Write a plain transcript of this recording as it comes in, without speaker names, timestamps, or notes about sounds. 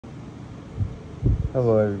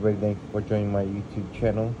Hello everybody, thank you for joining my YouTube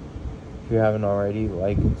channel. If you haven't already,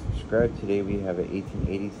 like and subscribe. Today we have an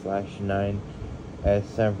 1880/9 as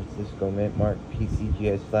San Francisco Mint Mark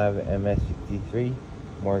PCGS MS63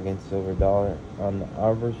 Morgan silver dollar. On the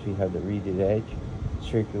obverse we have the reeded edge,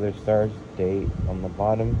 circular stars, date on the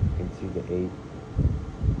bottom. You can see the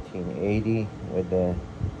 1880 with the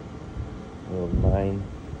little 9.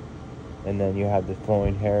 And then you have the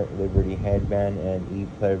flowing hair, Liberty headband, and E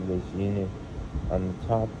pluribus unit on the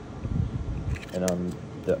top. And on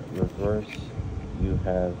the reverse, you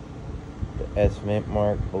have the S mint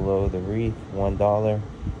mark below the wreath, $1,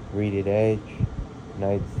 reeded edge,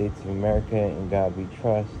 United States of America, and God We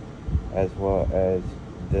Trust, as well as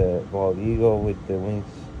the bald eagle with the wings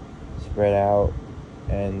spread out,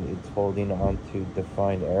 and it's holding on to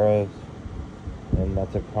defined arrows, and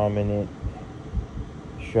that's a prominent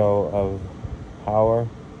show of power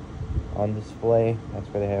on display. That's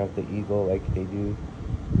where they have the eagle like they do.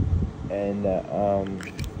 And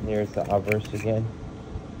here's the obverse again.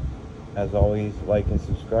 As always, like and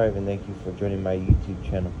subscribe, and thank you for joining my YouTube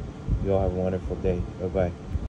channel. You all have a wonderful day. Bye bye.